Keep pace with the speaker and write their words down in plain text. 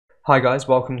Hi guys,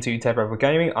 welcome to TedRedwood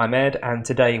Gaming. I'm Ed, and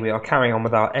today we are carrying on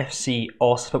with our FC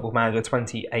OS Football Manager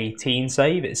 2018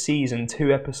 save. It's Season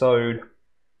 2 episode...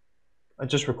 I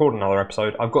just recorded another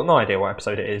episode. I've got no idea what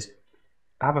episode it is.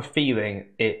 I have a feeling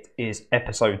it is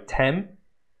episode 10.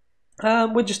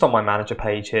 We're just on my manager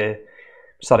page here,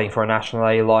 studying for a National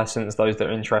A licence, those that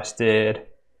are interested.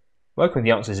 Working with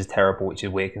youngsters is terrible, which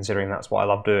is weird considering that's what I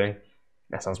love doing.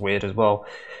 That sounds weird as well.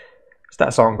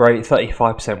 Stats aren't great,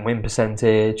 35% win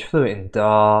percentage, fluent in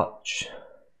Dutch.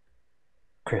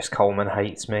 Chris Coleman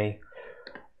hates me.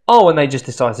 Oh, and they just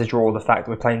decided to draw the fact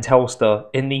that we're playing Telstar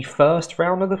in the first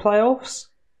round of the playoffs.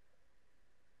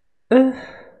 But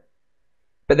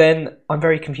then I'm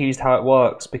very confused how it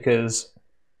works because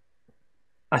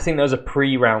I think there's a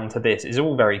pre-round to this. It's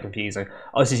all very confusing.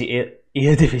 Oh, this is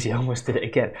Eredivisie. I almost did it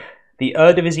again. The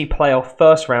Eredivisie playoff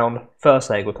first round, first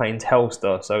leg, we're playing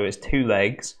Telstar, so it's 2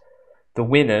 legs. The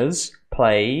winners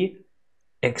play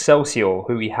Excelsior,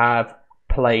 who we have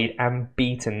played and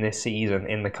beaten this season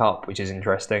in the Cup, which is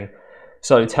interesting.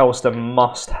 So Telstar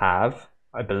must have,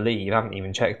 I believe, I haven't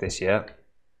even checked this yet.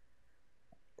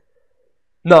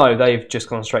 No, they've just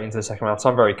gone straight into the second round, so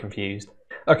I'm very confused.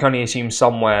 I can only assume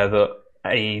somewhere that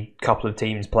a couple of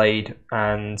teams played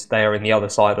and they are in the other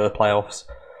side of the playoffs.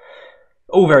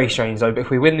 All very strange though, but if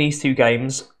we win these 2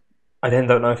 games, I then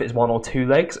don't know if it's 1 or 2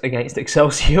 legs against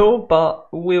Excelsior, but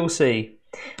we'll see.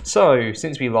 So,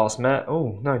 since we last met...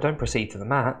 Oh, no, don't proceed to the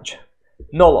match.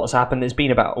 Not a lot's happened. It's been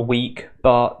about a week,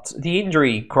 but the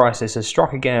injury crisis has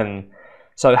struck again.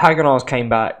 So, Hagenars came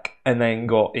back and then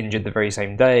got injured the very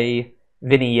same day.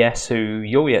 Vinny Yes, who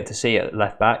you're yet to see at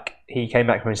left back, he came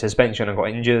back from his suspension and got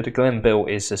injured. Glenn Bill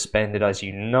is suspended, as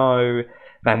you know.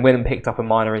 Van Willen picked up a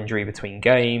minor injury between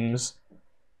games.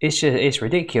 It's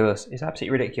ridiculous. It's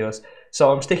absolutely ridiculous.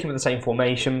 So I'm sticking with the same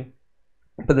formation,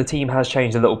 but the team has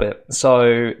changed a little bit.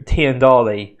 So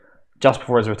Tiendali, just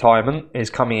before his retirement, is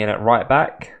coming in at right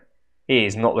back. He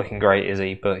is not looking great, is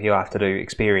he? But he'll have to do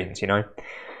experience, you know.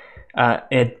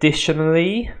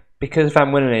 Additionally, because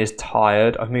Van Willen is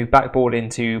tired, I've moved backboard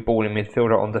into balling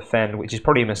midfielder on defend, which is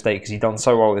probably a mistake because he's done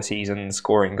so well this season,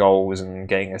 scoring goals and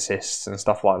getting assists and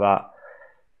stuff like that.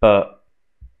 But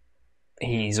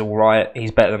he's alright.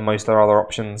 He's better than most of our other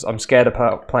options. I'm scared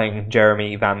of playing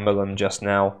Jeremy Van Mullen just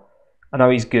now. I know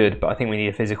he's good, but I think we need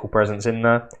a physical presence in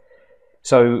there.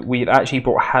 So we've actually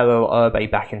brought Halil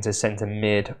Urbe back into centre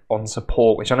mid on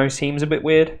support, which I know seems a bit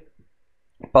weird,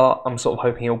 but I'm sort of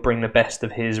hoping he'll bring the best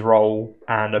of his role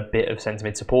and a bit of centre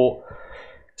mid support.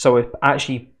 So we've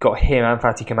actually got him and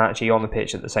Fatih Kamachi on the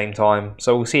pitch at the same time.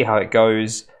 So we'll see how it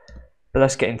goes. But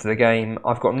let's get into the game.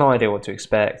 I've got no idea what to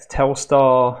expect.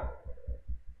 Telstar...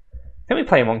 Can we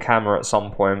play him on camera at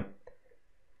some point?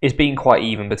 It's been quite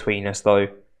even between us though.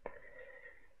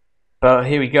 But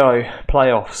here we go.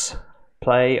 Playoffs.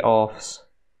 Playoffs.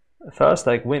 First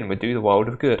leg win would do the world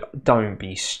of good. Don't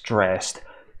be stressed.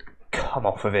 Come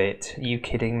off of it. Are you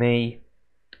kidding me?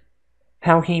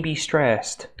 How can you be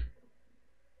stressed?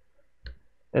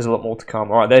 There's a lot more to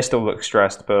come. Alright, they still look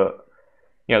stressed, but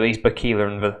you know, at least Bakila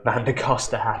and Van der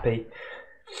Kust are happy.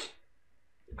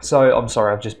 So, I'm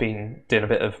sorry, I've just been doing a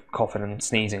bit of coughing and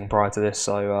sneezing prior to this,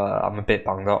 so I'm a bit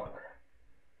bunged up.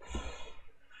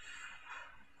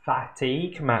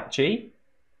 Fatih Kamachi.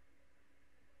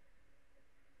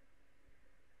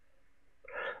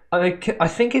 I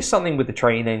think it's something with the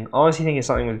training. I honestly think it's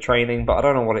something with the training, but I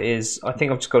don't know what it is. I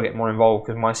think I've just got to get more involved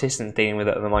because my assistant's dealing with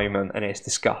it at the moment, and it's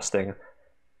disgusting.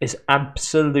 It's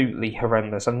absolutely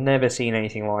horrendous. I've never seen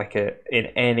anything like it in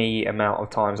any amount of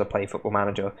times I play Football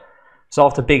Manager. So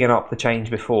after bigging up the change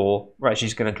before, we're actually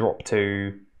just going to drop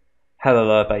to Halil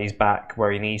Urbe's back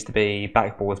where he needs to be,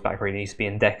 backboard's back where he needs to be,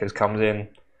 and Deckers comes in.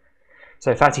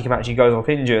 So Fatih Kamachi goes off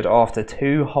injured after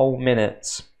 2 whole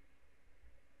minutes.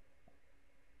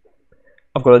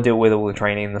 I've got to deal with all the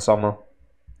training in the summer.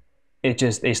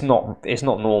 It's not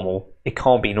normal. It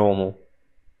can't be normal.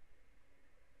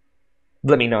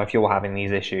 Let me know if you're having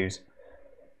these issues.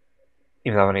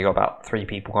 Even though I've only got about 3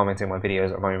 people commenting my videos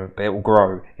at the moment, but it will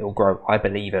grow. It will grow. I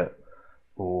believe it.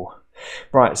 Ooh.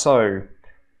 Right, so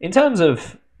in terms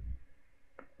of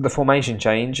the formation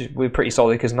change, we're pretty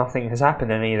solid because nothing has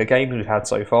happened in any of the games we've had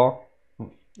so far.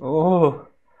 Oh.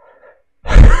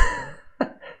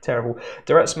 Terrible.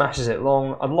 Direct smashes it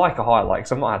long. I'd like a highlight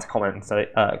because I've not had to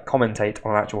commentate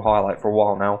on an actual highlight for a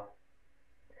while now.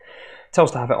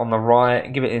 Telstar have it on the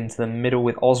right, give it into the middle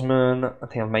with Osman. I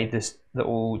think I've made this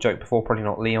little joke before, probably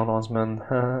not Leon Osman.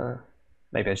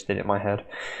 Maybe I just did it in my head.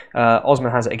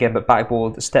 Osman has it again, but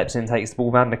backboard steps in, takes the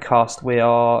ball. Van der Kust, we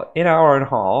are in our own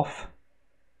half.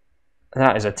 And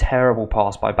that is a terrible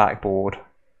pass by backboard.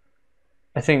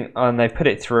 I think they've put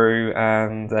it through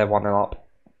and they're 1-0 up.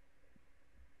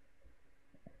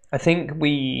 I think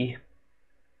we're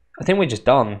just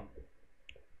done.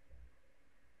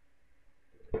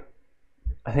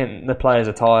 I think the players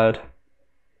are tired.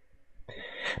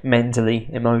 Mentally,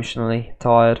 emotionally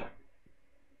tired.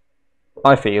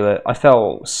 I feel it. I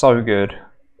felt so good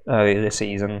earlier this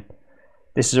season.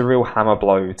 This is a real hammer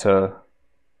blow to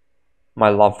my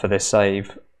love for this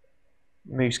save.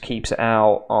 Moose keeps it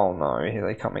out. Oh no, here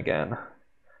they come again.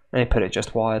 They put it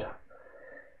just wide.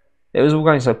 It was all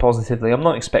going so positively. I'm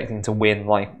not expecting to win.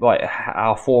 Like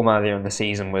our form earlier in the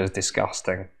season was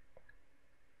disgusting.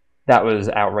 That was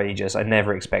outrageous. I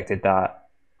never expected that.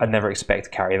 I never expect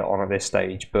to carry that on at this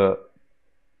stage, but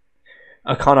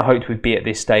I kind of hoped we'd be at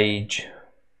this stage.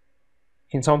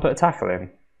 Can someone put a tackle in?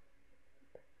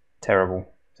 Terrible.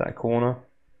 Is that a corner?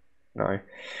 No.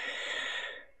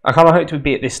 I kind of hoped we'd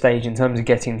be at this stage in terms of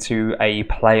getting to a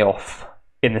playoff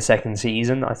in the second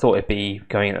season. I thought it'd be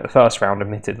going in at the first round,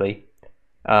 admittedly.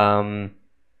 But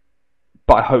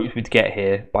I hoped we'd get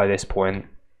here by this point.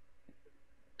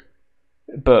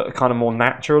 But kind of more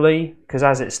naturally, because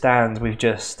as it stands, we've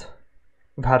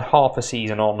had half a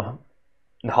season on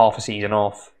and half a season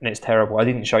off, and it's terrible. I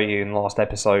didn't show you in the last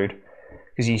episode,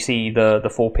 because you see the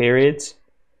 4 periods,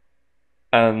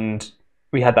 and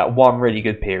we had that one really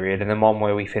good period, and then one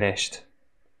where we finished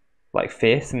like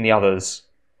 5th, and the others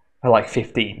are like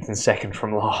 15th and 2nd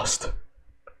from last.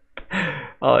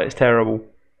 Oh, it's terrible.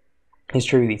 It's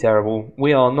truly terrible.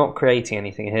 We are not creating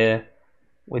anything here.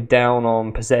 We're down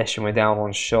on possession, we're down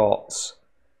on shots,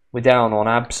 we're down on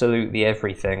absolutely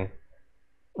everything.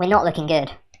 We're not looking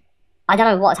good. I don't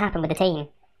know what's happened with the team.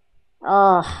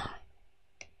 Oh.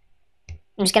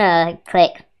 I'm just gonna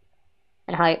click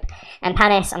and hope. And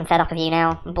Panis, I'm fed up of you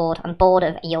now. I'm bored. I'm bored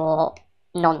of your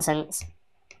nonsense.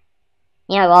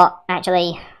 You know what?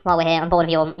 Actually, while we're here, I'm bored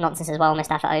of your nonsense as well,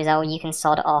 Mustafa Ozil. You can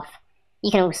sod off.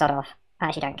 You can all sod off. I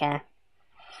actually don't care.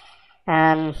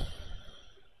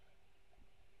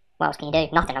 What else can you do?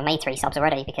 Nothing. I've made 3 subs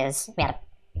already because we had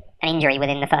an injury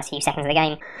within the first few seconds of the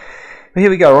game. But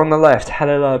here we go, on the left,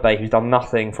 Hellerbe, who's done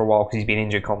nothing for a while because he's been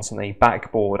injured constantly.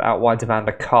 Backboard, out wide to Van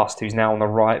der Kust, who's now on the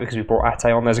right because we brought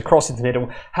Ate on. There's a cross into the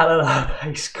middle.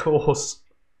 Hellerbe scores.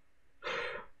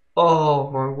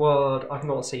 Oh my word, I've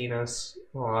not seen a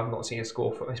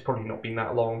score for, it's probably not been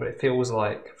that long, but it feels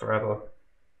like forever.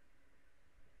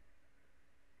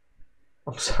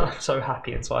 I'm so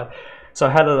happy inside. So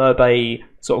Hellerbe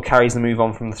sort of carries the move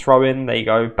on from the throw-in. There you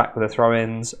go, back with the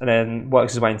throw-ins, and then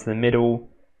works his way into the middle.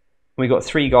 We got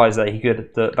 3 guys that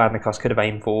Van der Kust could have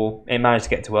aimed for. It managed to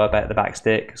get to Urbet at the back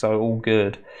stick, so all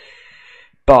good.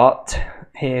 But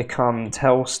here come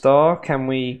Telstar. Can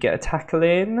we get a tackle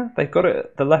in? They've got it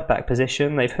at the left back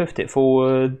position. They've hoofed it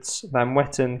forwards. Van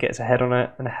Wetten gets a head on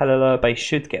it, and Hellerbe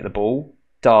should get the ball.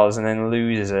 Does, and then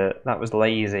loses it. That was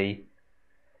lazy.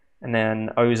 And then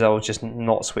Ozil's just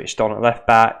not switched on at left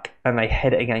back, and they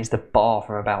head it against the bar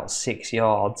from about 6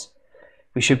 yards.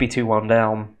 We should be 2-1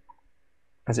 down.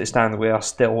 As it stands, we are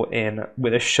still in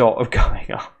with a shot of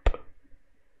going up.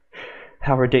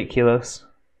 How ridiculous.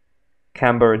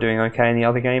 Canberra are doing okay in the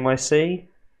other game, I see.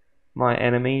 My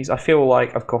enemies. I feel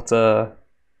like I've got a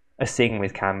thing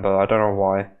with Canberra. I don't know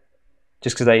why.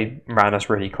 Just because they ran us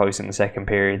really close in the second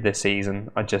period this season.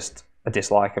 I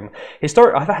dislike them.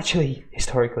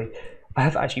 Historically, I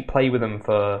have actually played with them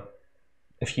for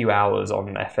a few hours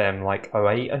on FM, like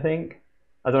 08, I think.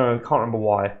 I don't know, I can't remember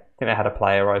why. I think they had a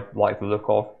player I like the look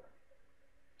of.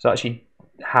 So I actually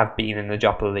have been in the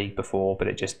Jupiler League before, but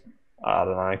it just, I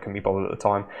don't know, I couldn't be bothered at the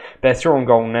time. They're through on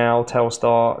goal now,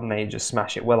 Telstar, and they just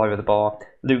smash it well over the bar.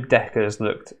 Luke Decker's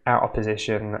looked out of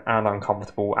position and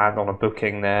uncomfortable and on a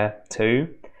booking there too.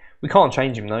 We can't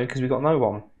change him though, because we've got no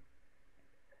one.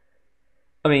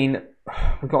 I mean,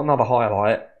 we've got another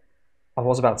highlight. I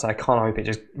was about to say, I can't hope it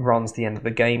just runs the end of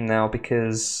the game now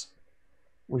because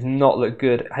we've not looked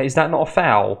good. Hey, is that not a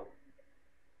foul?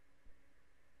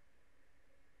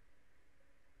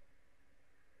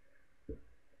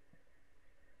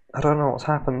 I don't know what's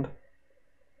happened.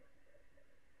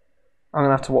 I'm going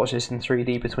to have to watch this in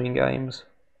 3D between games.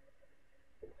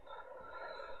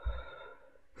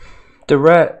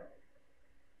 Direct.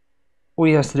 All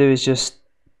he has to do is just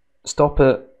stop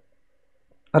it.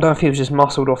 I don't know if he was just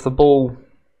muscled off the ball.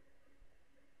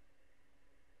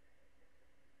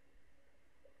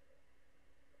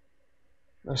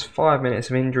 There's 5 minutes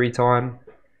of injury time.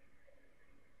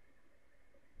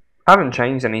 I haven't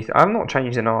changed anything. I've not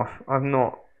changed enough. I've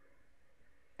not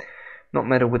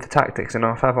meddled with the tactics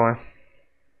enough, have I?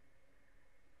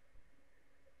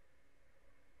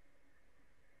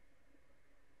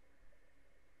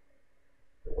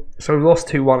 So we lost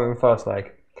 2-1 in the first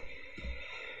leg.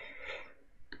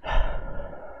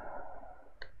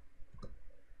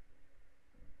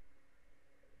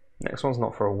 Next one's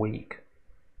not for a week.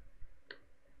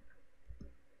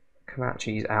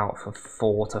 Kamachi's out for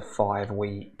 4 to 5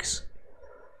 weeks.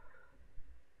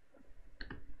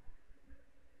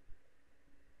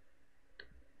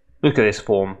 Look at this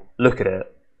form. Look at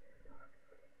it.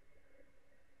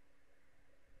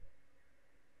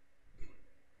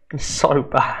 It's so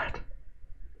bad.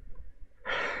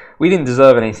 We didn't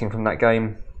deserve anything from that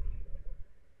game.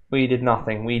 We did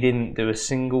nothing. We didn't do a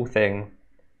single thing.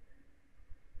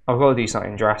 I've got to do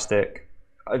something drastic.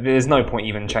 There's no point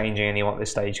even changing anyone at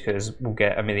this stage because we'll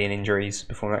get a million injuries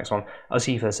before the next one. I'll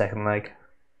see you for the second leg.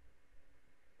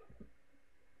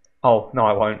 Oh, no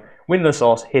I won't. Winless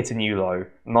loss, hit a new low.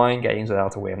 9 games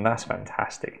without a win. That's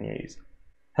fantastic news.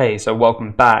 Hey, so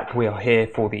welcome back. We are here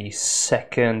for the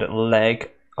second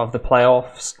leg of the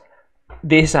playoffs.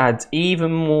 This adds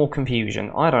even more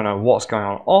confusion. I don't know what's going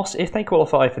on. Os, if they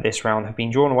qualify for this round, have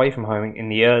been drawn away from home in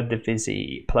the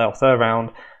Eredivisie playoff third round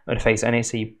and face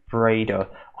NAC Breda.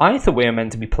 I thought we were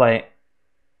meant to be playing...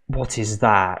 What is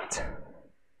that?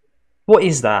 What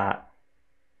is that?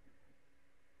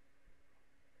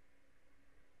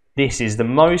 This is the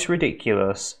most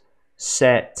ridiculous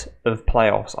set of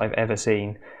playoffs I've ever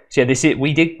seen. So yeah,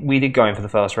 we did go in for the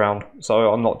first round.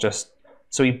 So I'm not just...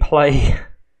 So we play...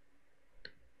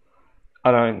 I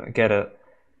don't get it.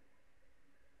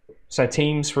 So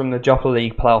teams from the Jupiter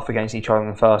League play off against each other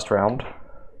in the first round.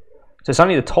 So it's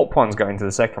only the top ones going to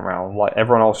the second round. Like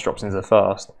everyone else drops into the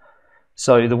first.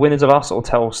 So the winners of us or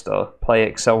Telstar play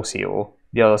Excelsior.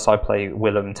 The other side play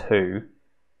Willem 2.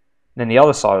 Then the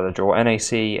other side of the draw,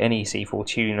 NAC, NEC,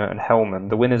 Fortuna and Helmand.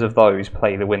 The winners of those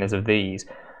play the winners of these.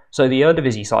 So the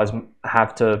Eredivisie sides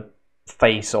have to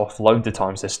face off loads of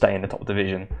times to stay in the top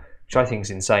division, which I think is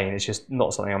insane. It's just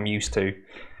not something I'm used to.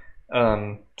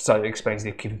 So it explains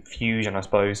the confusion, I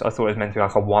suppose. I thought it was meant to be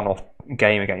like a one-off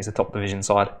game against the top division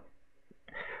side.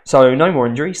 So no more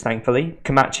injuries, thankfully.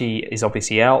 Kamachi is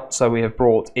obviously out, so we have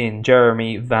brought in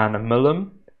Jeremy Van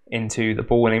Mullen into the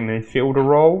ball-winning midfielder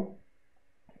role.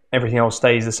 Everything else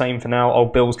stays the same for now.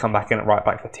 Old Bill's come back in at right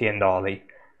back for Tiendali.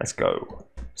 Let's go.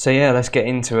 So yeah, let's get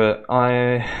into it.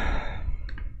 I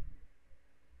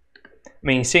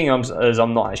mean, seeing as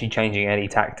I'm not actually changing any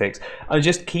tactics, I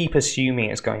just keep assuming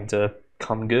it's going to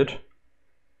come good.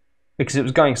 Because it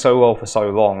was going so well for so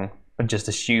long, I just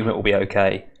assume it will be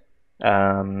okay.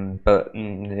 But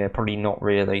yeah, probably not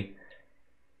really.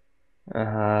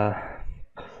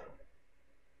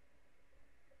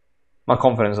 My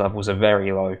confidence levels are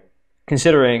very low.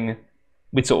 Considering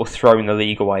we'd sort of thrown the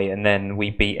league away and then we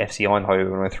beat FC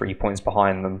Eindhoven and we're 3 points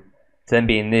behind them. To then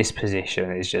be in this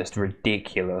position is just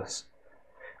ridiculous.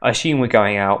 I assume we're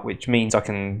going out, which means I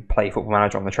can play Football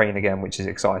Manager on the train again, which is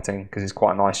exciting because it's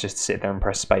quite nice just to sit there and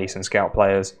press space and scout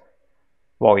players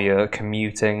while you're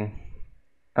commuting.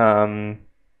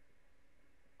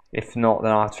 If not,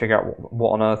 then I'll have to figure out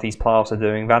what on earth these players are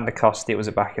doing. Van der Kust was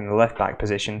it back in the left back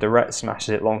position. Direct smashes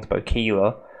it long to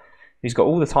Bokila, who's got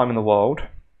all the time in the world.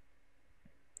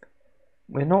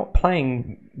 We're not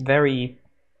playing very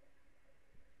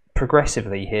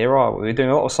progressively here, are we? We're doing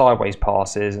a lot of sideways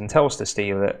passes and Telstar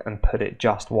steal it and put it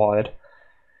just wide.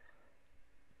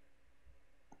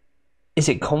 Is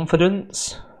it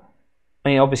confidence? I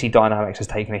mean, obviously Dynamics has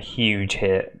taken a huge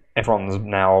hit. Everyone's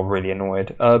now really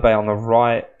annoyed. Urbe on the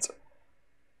right.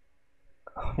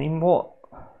 I mean, what?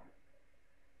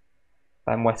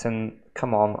 Van Wetten,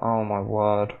 come on. Oh my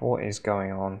word, what is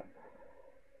going on?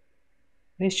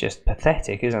 It's just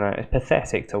pathetic, isn't it? It's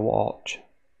pathetic to watch.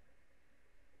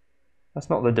 That's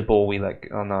not the De Boer we let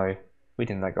go. Oh no, we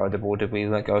didn't let go of De Boer, did we?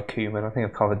 Let go of Koeman. I think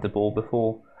I've covered De Boer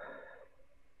before.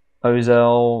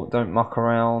 Ozil, don't muck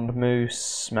around. Moose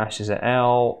smashes it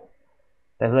out.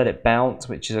 They've let it bounce,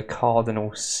 which is a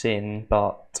cardinal sin,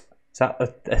 but is that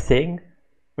a thing?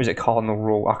 Or is it cardinal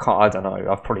rule? I don't know.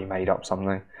 I've probably made up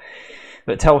something.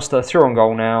 But Telstar through on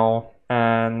goal now,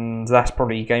 and that's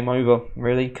probably game over,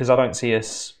 really, because I don't see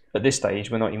us at this stage.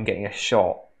 We're not even getting a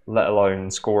shot, let alone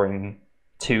scoring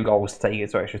 2 goals to take it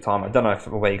to extra time. I don't know if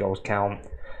away goals count.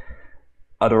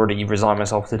 I'd already resigned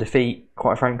myself to defeat,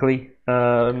 quite frankly.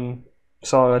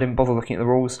 So I didn't bother looking at the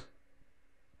rules.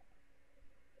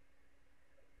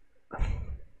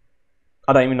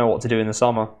 I don't even know what to do in the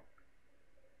summer.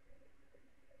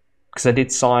 Because I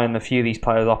did sign a few of these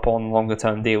players up on longer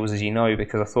term deals, as you know,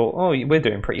 because I thought, oh, we're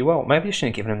doing pretty well. Maybe I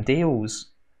shouldn't have given them deals.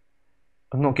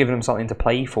 I'm not giving them something to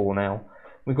play for now.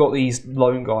 We've got these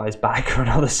loan guys back for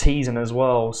another season as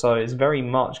well, so it's very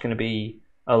much going to be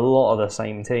a lot of the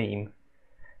same team.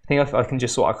 I think if I can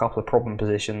just sort out a couple of problem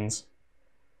positions,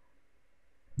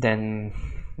 then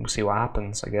we'll see what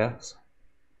happens, I guess.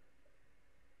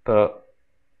 But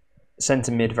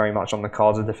centre mid very much on the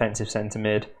cards, a defensive centre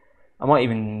mid. I might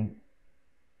even...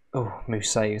 Oh, Moose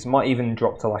saves. Might even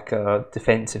drop to like a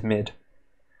defensive mid.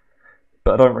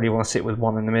 But I don't really want to sit with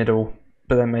one in the middle.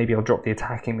 But then maybe I'll drop the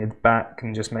attacking mid back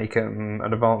and just make an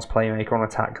advanced playmaker on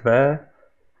attack there.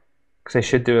 Because they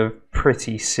should do a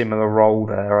pretty similar role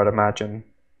there, I'd imagine.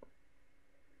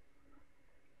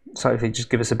 So hopefully just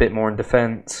give us a bit more in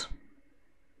defence.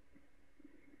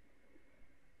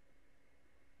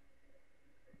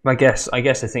 I guess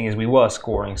the thing is we were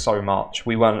scoring so much.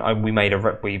 We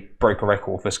broke a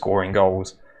record for scoring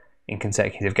goals in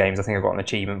consecutive games. I think I got an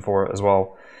achievement for it as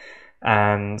well.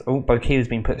 And Bokeela's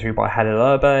been put through by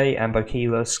Halilurbe, and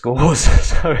Bokeela scores.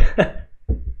 So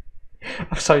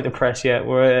I'm so depressed yet.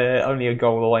 We're only a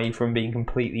goal away from being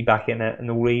completely back in it and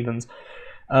all evens.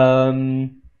 I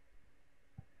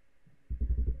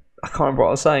can't remember what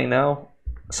I was saying now.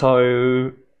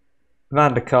 So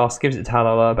Van der Kast gives it to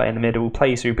Halilurbe in the middle,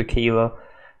 plays through Bokeela.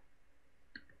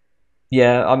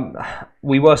 Yeah,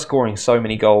 we were scoring so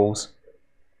many goals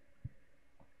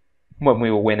when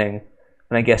we were winning.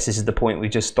 And I guess this is the point we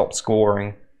just stopped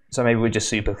scoring. So maybe we're just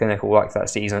super clinical like that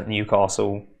season at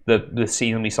Newcastle. The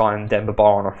season we signed Demba Ba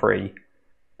on a free.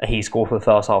 He scored for the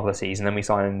first half of the season. Then we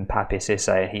signed Papi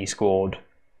Cisse and he scored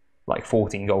like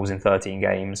 14 goals in 13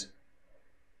 games.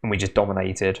 And we just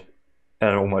dominated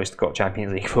and almost got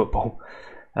Champions League football.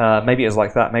 Maybe it was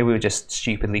like that. Maybe we were just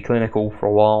stupidly clinical for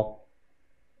a while.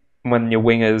 When your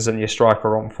wingers and your striker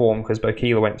are on form, because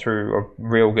Bokeela went through a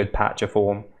real good patch of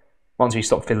form. Once we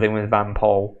stopped fiddling with Van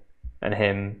Pol and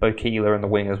him, Bokeela and the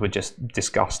wingers were just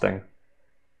disgusting.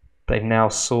 They've now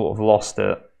sort of lost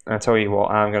it. And I tell you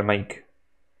what, I'm going to make...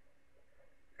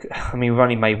 I mean, we've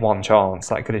only made one chance.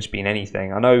 That could have just been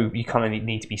anything. I know you kind of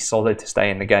need to be solid to stay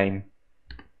in the game.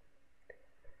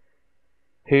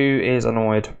 Who is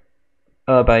annoyed?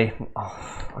 Urbe.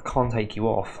 Oh, I can't take you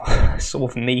off. I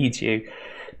sort of need you.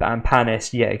 But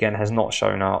Panis, yet again, has not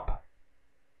shown up.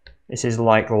 This is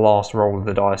like the last roll of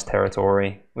the dice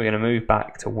territory. We're going to move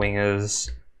back to wingers.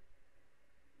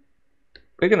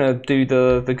 We're going to do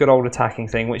the good old attacking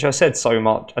thing, which I said so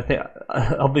much. I think,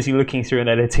 obviously, looking through and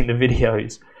editing the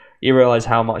videos, you realise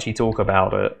how much you talk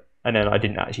about it. And then I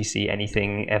didn't actually see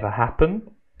anything ever happen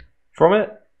from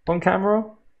it on camera.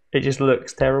 It just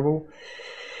looks terrible.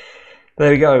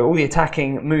 There we go. All the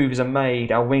attacking moves are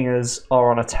made. Our wingers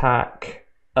are on attack.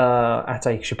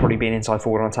 Ate should probably be an inside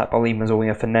forward on attack, but I'll leave him as a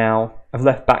winger for now. I've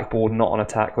left backboard not on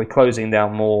attack. We're closing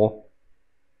down more.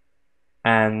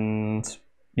 And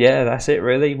yeah, that's it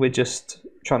really. We're just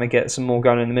trying to get some more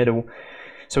going in the middle.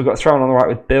 So we've got thrown on the right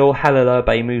with Bill.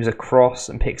 Halilurbe moves across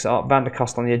and picks it up. Van der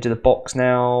Kast on the edge of the box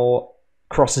now.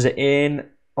 Crosses it in.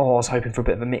 Oh, I was hoping for a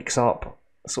bit of a mix-up.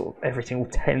 Sort of everything all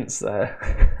tense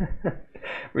there.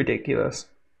 Ridiculous.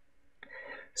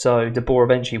 So De Boer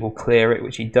eventually will clear it,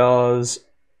 which he does.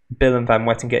 Bill and Van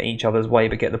Wetten get in each other's way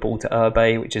but get the ball to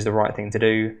Urbe, which is the right thing to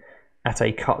do.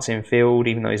 Ate cuts in field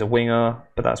even though he's a winger,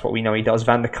 but that's what we know he does.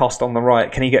 Van der Kast on the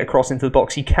right. Can he get across into the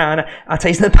box? He can.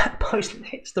 Ate's in the back post and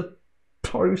hits the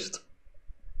post.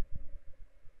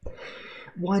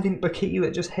 Why didn't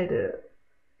Bokeela just hit it?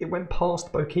 It went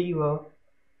past Bokeela.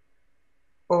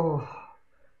 Oh.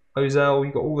 Ozil,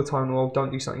 you've got all the time in the world.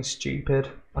 Don't do something stupid.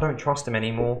 I don't trust him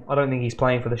anymore. I don't think he's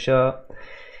playing for the shirt.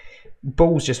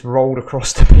 Ball's just rolled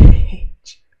across the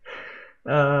pitch.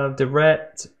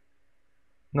 Direct.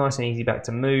 Nice and easy back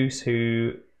to Moose,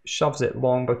 who shoves it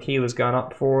long. Bokeela's going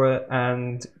up for it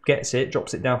and gets it.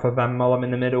 Drops it down for Van Mullum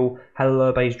in the middle.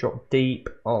 Halilurbe's dropped deep.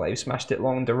 Oh, they've smashed it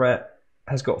long. Direct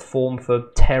has got form for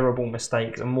terrible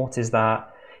mistakes. And what is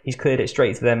that? He's cleared it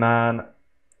straight to their man.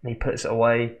 And he puts it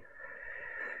away.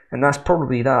 And that's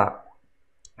probably that.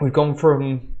 We've gone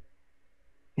from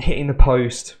hitting the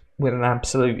post with an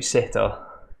absolute sitter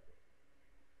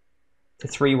to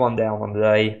 3-1 down on the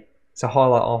day. It's a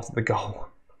highlight after the goal.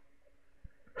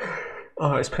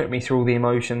 Oh, it's put me through all the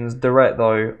emotions. Direct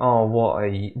though, oh,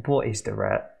 what is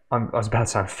Direct? I was about to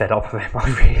say I'm fed up with him. I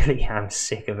really am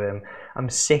sick of him. I'm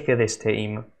sick of this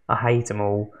team. I hate them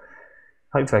all.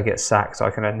 Hopefully I get sacked so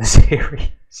I can end the series.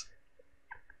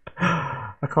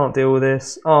 I can't deal with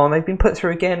this. Oh, and they've been put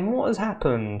through again. What has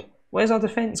happened? Where's our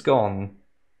defence gone?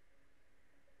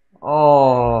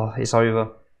 Oh, it's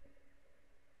over.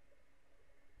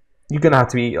 You're going to have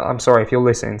to be... I'm sorry if you're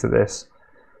listening to this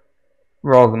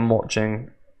rather than watching.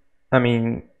 I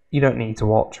mean, you don't need to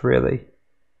watch, really.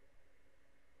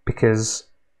 Because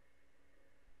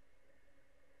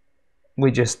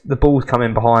the ball's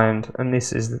coming behind, and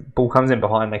the ball comes in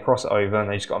behind, they cross it over, and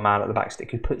they just got a man at the back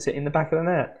stick who puts it in the back of the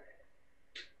net.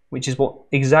 Which is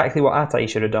exactly what Ate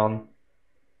should have done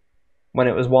when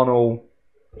it was 1-1.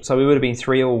 So we would have been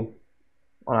 3-3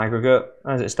 on aggregate.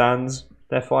 As it stands,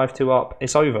 they're 5-2 up.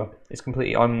 It's over. It's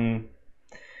completely... I'm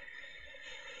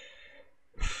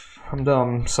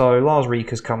done. So Lars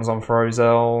Riekers comes on for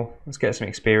Ozell. Let's get some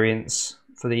experience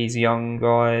for these young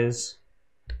guys.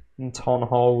 And Ton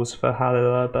Holes for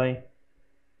Halliday.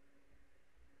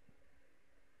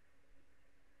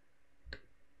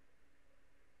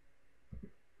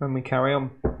 And we carry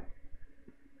on.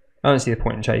 I don't see the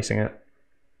point in chasing it.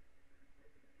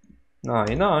 No.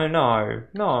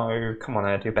 Come on,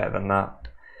 Ed, you're better than that.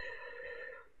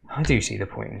 I do see the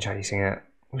point in chasing it.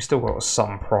 We've still got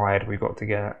some pride we've got to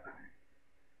get.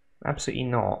 Absolutely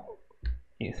not.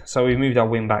 So we've moved our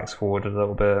wing backs forward a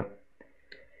little bit.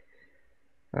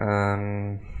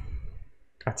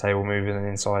 Ate will move in an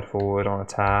inside forward on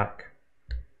attack.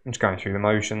 I'm just going through the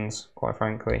motions, quite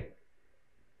frankly.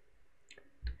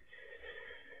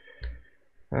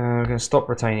 We're going to stop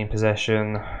retaining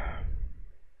possession.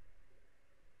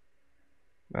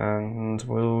 And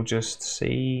we'll just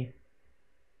see.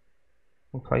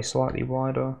 We'll play slightly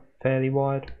wider, fairly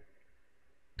wide.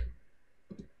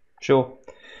 Sure.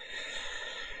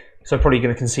 So probably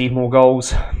going to concede more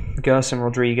goals. Gerson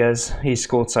Rodriguez, he's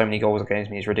scored so many goals against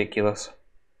me, he's ridiculous.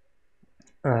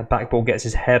 Backball gets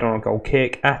his head on a goal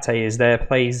kick. Ate is there,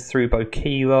 plays through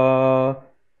Bokila,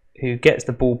 who gets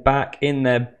the ball back in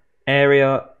their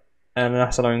area, and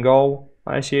that's an own goal,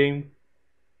 I assume.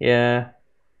 Yeah.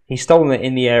 He's stolen it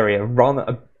in the area,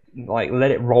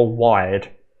 let it roll wide,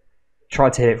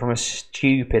 tried to hit it from a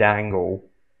stupid angle,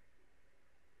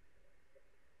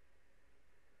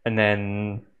 and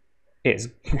then it's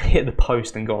hit the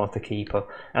post and gone off the keeper.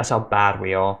 That's how bad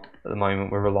we are at the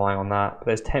moment. We're relying on that. But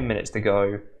there's 10 minutes to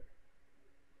go.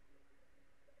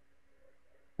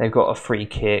 They've got a free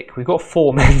kick. We've got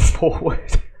 4 men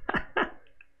forward.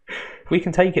 If we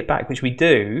can take it back, which we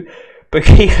do, but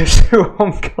keeper's still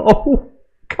on goal.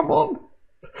 Come on.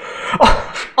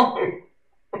 Oh.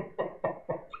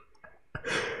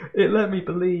 It let me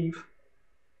believe.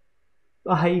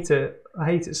 I hate it. I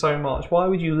hate it so much. Why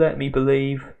would you let me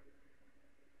believe?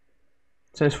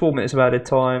 So it's 4 minutes of added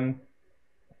time.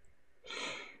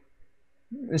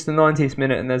 It's the 90th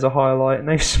minute and there's a highlight and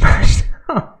they've smashed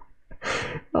it.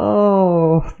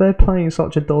 Oh, they're playing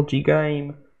such a dodgy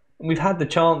game. And we've had the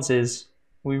chances.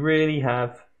 We really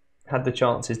have had the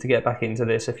chances to get back into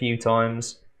this a few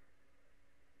times.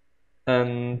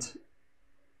 And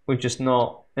we've just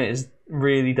not. It is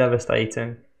really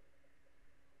devastating.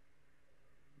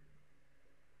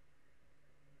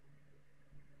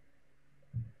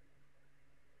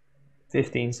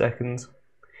 "15 seconds.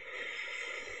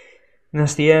 And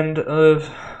that's the end of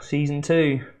Season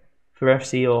 2 for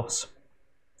FC Os.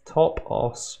 Top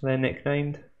Os, they're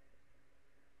nicknamed.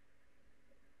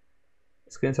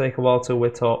 It's going to take a while till we're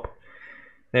top.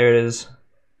 There it is.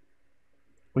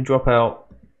 We drop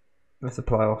out of the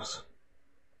playoffs.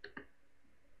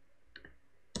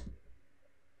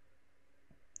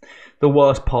 The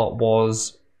worst part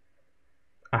was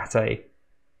Ate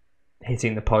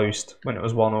hitting the post when it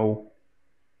was 1-1.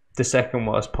 The second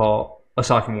worst part,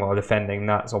 aside from while defending,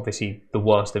 that's obviously the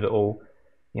worst of it all.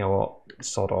 You know what?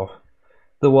 Sod off.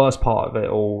 The worst part of it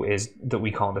all is that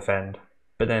we can't defend.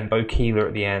 But then Bokila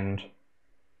at the end,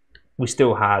 we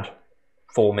still had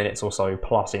 4 minutes or so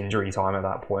plus injury time at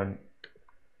that point.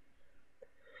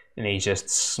 And he just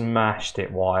smashed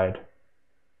it wide.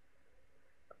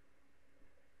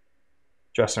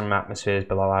 Dressing room atmosphere is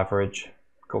below average.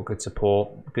 Got good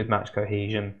support, good match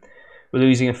cohesion. We're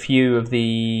losing a few of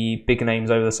the bigger names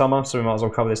over the summer, so we might as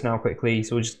well cover this now quickly.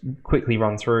 So we'll just quickly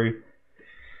run through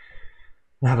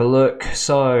and have a look.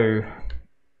 So,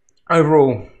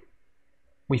 overall,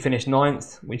 we finished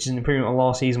 9th, which is an improvement on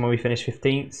last season where we finished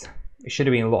 15th. It should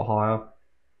have been a lot higher.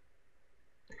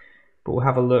 But we'll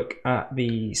have a look at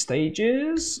the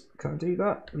stages. Can I do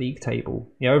that? League table.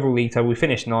 Yeah, overall league table, we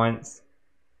finished 9th.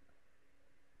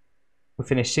 We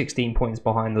finished 16 points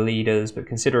behind the leaders, but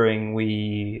considering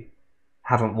we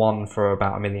haven't won for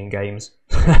about 1 million games,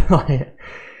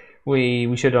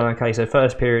 we should have done okay. So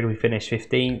first period we finished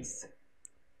 15th.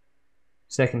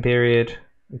 Second period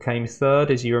we came 3rd,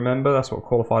 as you remember. That's what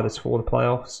qualified us for the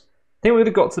playoffs. I think we would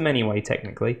have got to them anyway,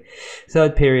 technically.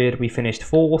 Third period we finished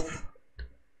 4th.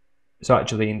 So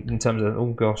actually, in terms of,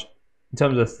 oh gosh, in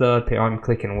terms of the third period, I'm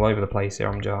clicking all over the place here.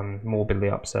 I'm morbidly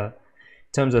upset.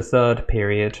 In terms of the third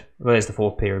period, well, there's the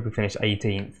fourth period. We finished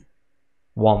 18th.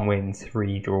 1 win,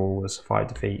 3 draws,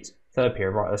 5 defeats. Third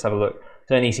period, right, let's have a look.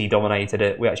 So NEC dominated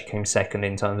it. We actually came second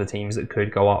in terms of teams that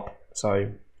could go up.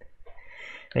 So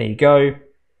there you go.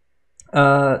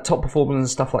 Top performers and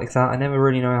stuff like that. I never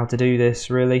really know how to do this,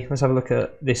 really. Let's have a look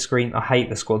at this screen. I hate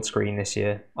the squad screen this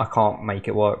year. I can't make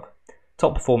it work.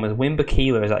 Top performers. Wimber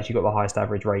Keeler has actually got the highest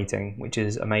average rating, which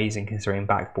is amazing considering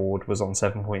Backboard was on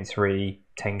 7.3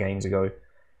 10 games ago.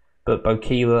 But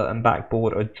Bokila and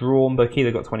Backboard are drawn.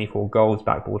 Bokila got 24 goals,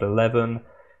 Backboard 11.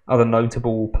 Other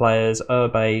notable players,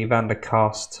 Urbe, Van der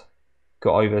Kust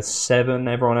got over 7.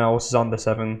 Everyone else is under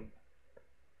 7.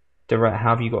 Direct, how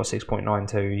have you got a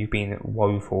 6.92? You've been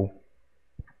woeful.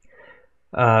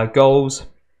 Goals,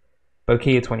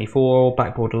 Bokila 24,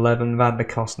 Backboard 11, Van der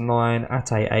Kust 9,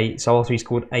 Ate 8. So after he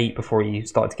scored 8 before he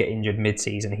started to get injured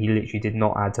mid-season, he literally did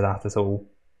not add to that at all.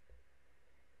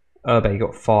 Urbe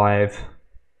got 5.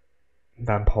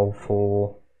 Van Pol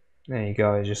 4. There you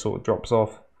go, it just sort of drops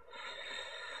off.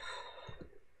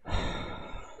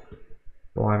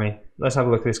 Blimey. Let's have a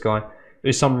look at this guy.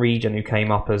 There's some region who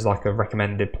came up as like a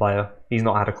recommended player. He's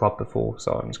not had a club before,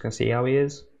 so I'm just going to see how he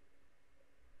is.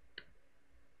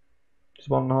 Just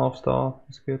 1.5 star.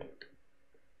 That's good.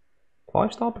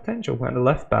 5-star potential. And a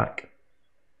left back.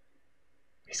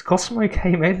 He's got some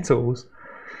okay mentals.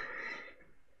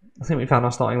 I think we found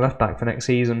our starting left back for next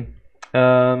season. I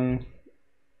don't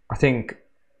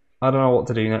know what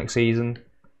to do next season.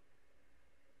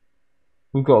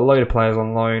 We've got a load of players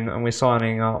on loan, and we're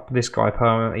signing up this guy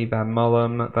permanently, Van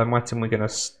Mullen. Van Wetten,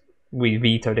 we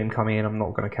vetoed him coming in. I'm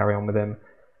not going to carry on with him.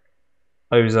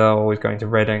 Ozil is going to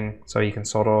Reading, so he can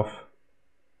sod off.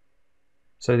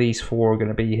 So these 4 are going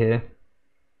to be here.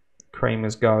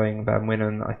 Kramer's going. Van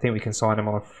Winnen, I think we can sign him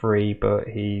on a free, but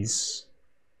he's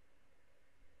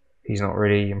not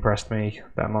really impressed me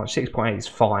that much. 6.8 is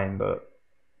fine, but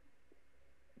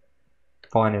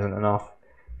fine isn't enough.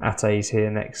 Ate's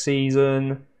here next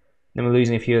season. Then we're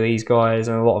losing a few of these guys,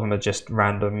 and a lot of them are just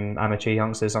random amateur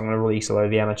youngsters. So I'm going to release a load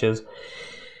of the amateurs.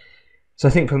 So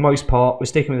I think for the most part, we're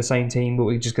sticking with the same team, but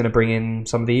we're just going to bring in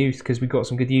some of the youth because we've got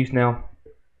some good youth now.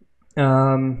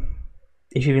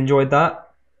 If you've enjoyed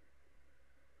that,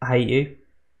 I hate you.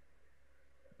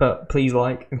 But please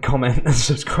like and comment and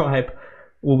subscribe.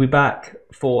 We'll be back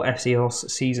for FC Hoss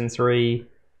Season 3.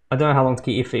 I don't know how long to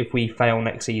keep if we fail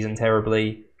next season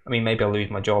terribly. I mean, maybe I'll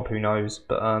lose my job, who knows.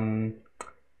 But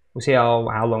we'll see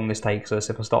how long this takes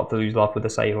us. If I start to lose love with the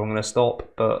save, I'm going to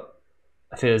stop. But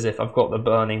I feel as if I've got the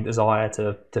burning desire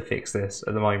to fix this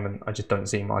at the moment. I just don't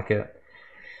seem like it.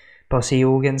 But I'll see you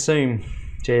all again soon.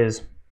 Cheers.